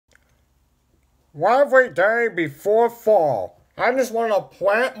Every day before fall, I just want to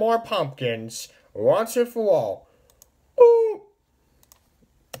plant more pumpkins once and for all. Ooh.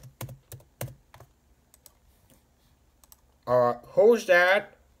 Who's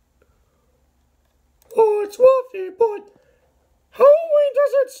that? Oh, it's Wolfie, but Halloween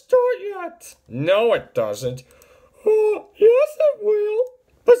doesn't start yet. No, it doesn't. Oh, yes, it will.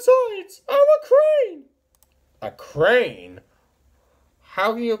 Besides, I'm a crane. A crane?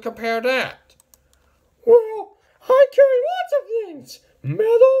 How do you compare that? Well, I carry lots of things.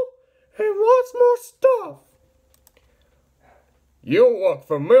 Metal and lots more stuff. You look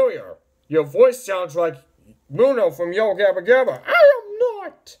familiar. Your voice sounds like Bruno from Yo Gabba Gabba. I am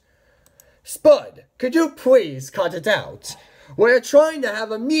not. Spud, could you please cut it out? We're trying to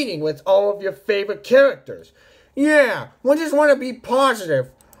have a meeting with all of your favorite characters. Yeah, we just want to be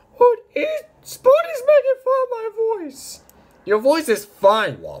positive. Spud is making fun of my voice. Your voice is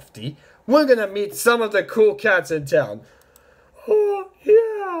fine, Lofty. We're gonna meet some of the cool cats in town. Oh,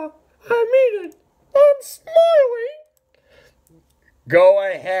 yeah, I mean it. I'm smiling. Go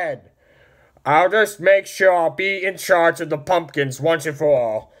ahead. I'll just make sure I'll be in charge of the pumpkins once and for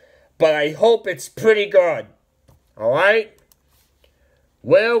all. But I hope it's pretty good. Alright?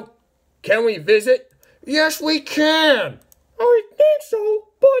 Well, can we visit? Yes, we can. I think so,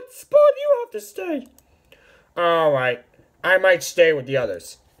 but Spud, you have to stay. Alright, I might stay with the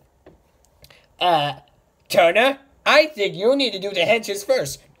others. Turner, I think you need to do the henches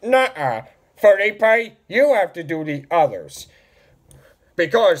first. Nuh-uh. Felipe, you have to do the others.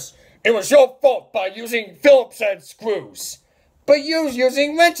 Because it was your fault by using Phillips head screws. But you're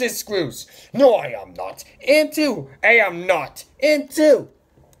using wrenches screws. No, I am not. Into. I am not. Into.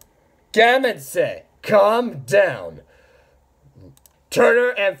 Gamonse, calm down.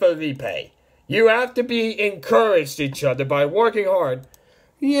 Turner and Felipe, you have to be encouraged each other by working hard.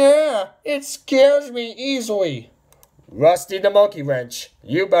 Yeah, it scares me easily. Rusty the monkey wrench,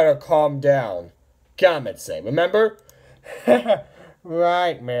 you better calm down. Gamonse, remember?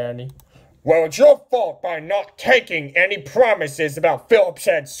 Right, Manny. Well, it's your fault by not taking any promises about Phillips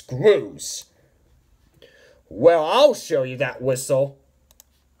head screws. Well, I'll show you that whistle.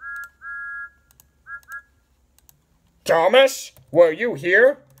 Thomas, were you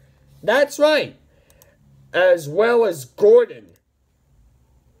here? That's right. As well as Gordon.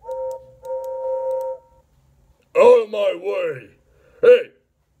 Out of my way. Hey,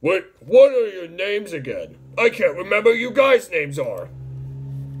 what are your names again? I can't remember you guys' names are.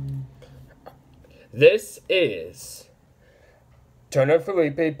 This is Turner,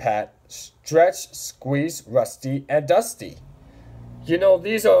 Felipe, Pat, Stretch, Squeeze, Rusty, and Dusty. You know,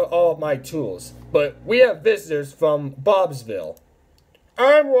 these are all my tools, but we have visitors from Bobsville.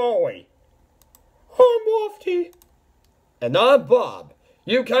 I'm Rolly. I'm Lofty. And I'm Bob.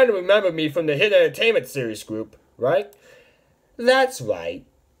 You kind of remember me from the Hit Entertainment Series group, right? That's right.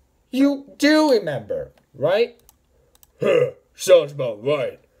 You do remember, right? Huh, sounds about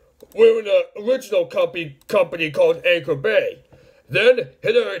right. We were in the original company called Anchor Bay. Then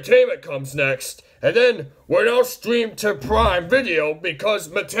Hit Entertainment comes next. And then we're now streamed to Prime Video because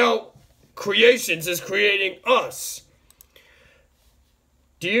Mattel Creations is creating us.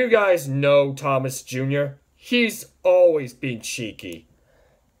 Do you guys know Thomas Jr.? He's always been cheeky.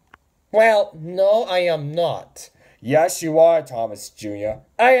 Well, no, I am not. Yes, you are, Thomas Jr.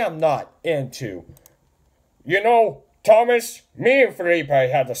 I am not into. You know, Thomas, me and Felipe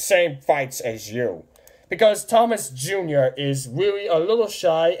had the same fights as you. Because Thomas Jr. is really a little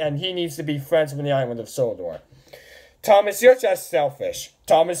shy and he needs to be friends with the island of Sodor. Thomas, you're just selfish.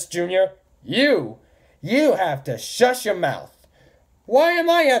 Thomas Jr., you have to shush your mouth. Why am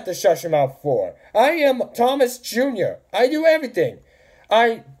I have to shush your mouth for? I am Thomas Jr. I do everything.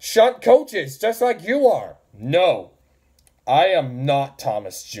 I shunt coaches just like you are. No, I am not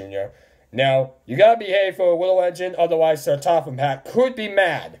Thomas Jr. Now, you gotta behave for a little engine, otherwise Sir Topham Hatt could be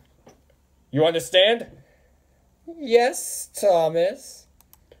mad. You understand? Yes, Thomas.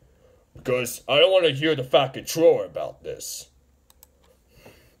 Because I don't want to hear the Fat Controller about this.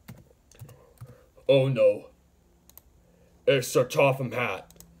 Oh no. It's Sir Topham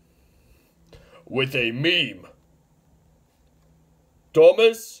Hatt. With a meme.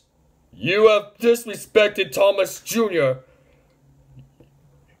 Thomas, you have disrespected Thomas Jr.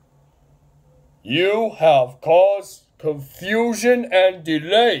 You have caused confusion and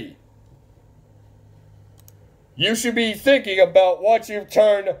delay. You should be thinking about what you've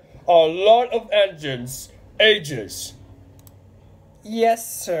turned a lot of ages.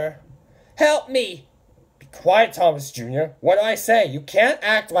 Yes, sir. Help me. Be quiet, Thomas Jr. What do I say? You can't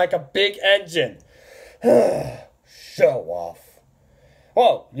act like a big engine. Show off.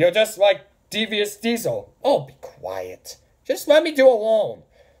 Well, you're just like Devious Diesel. Oh, be quiet. Just let me do alone.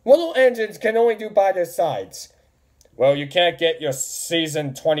 Little engines can only do by their sides. Well, you can't get your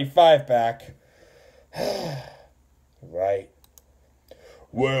season 25 back. Right.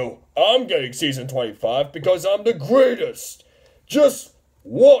 Well, I'm getting season 25 because I'm the greatest. Just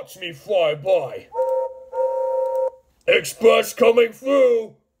watch me fly by. Express coming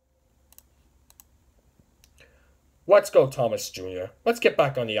through. Let's go, Thomas Jr. Let's get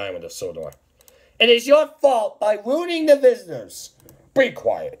back on the island of Sodor. It is your fault by ruining the visitors. Be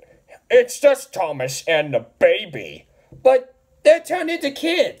quiet. It's just Thomas and the baby. But they're turned into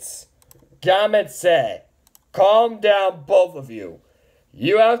kids. Gamet, calm down, both of you.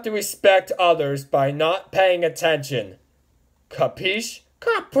 You have to respect others by not paying attention. Capiche?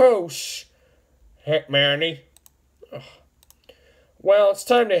 Capuche. Hey, Manny. Well, it's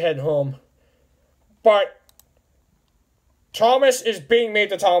time to head home. But Thomas is being made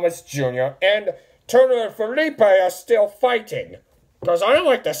to Thomas Jr. and Turner and Felipe are still fighting. Because I don't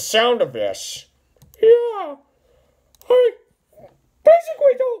like the sound of this. Yeah, I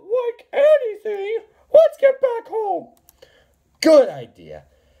basically don't like anything. Let's get back home. Good idea.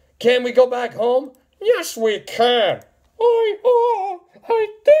 Can we go back home? Yes, we can. I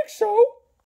think so.